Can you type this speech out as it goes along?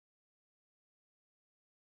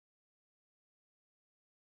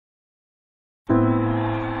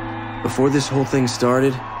Before this whole thing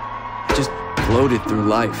started, I just floated through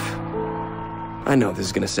life. I know this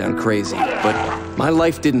is gonna sound crazy, but my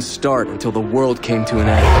life didn't start until the world came to an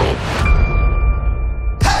end.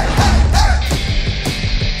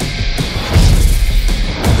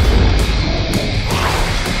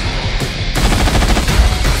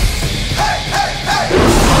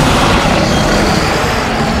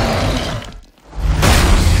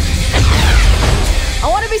 I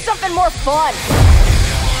want to be something more fun.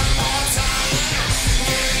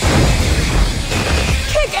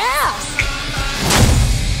 Kick ass!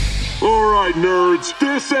 Alright, nerds,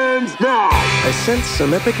 this ends now! I sense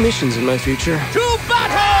some epic missions in my future. To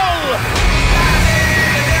battle!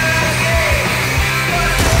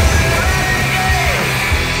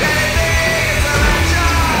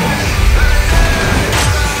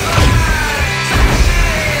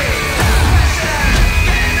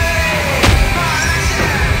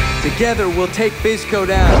 Together we'll take Bizco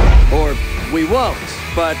down. Or we won't,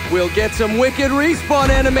 but we'll get some wicked respawn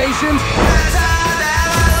animations.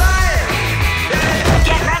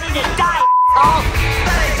 Get ready to die, oh!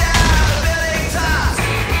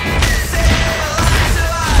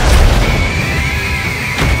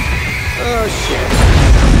 Oh shit.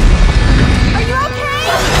 Are you okay?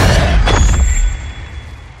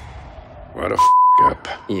 What a up.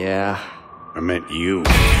 Yeah. I meant you.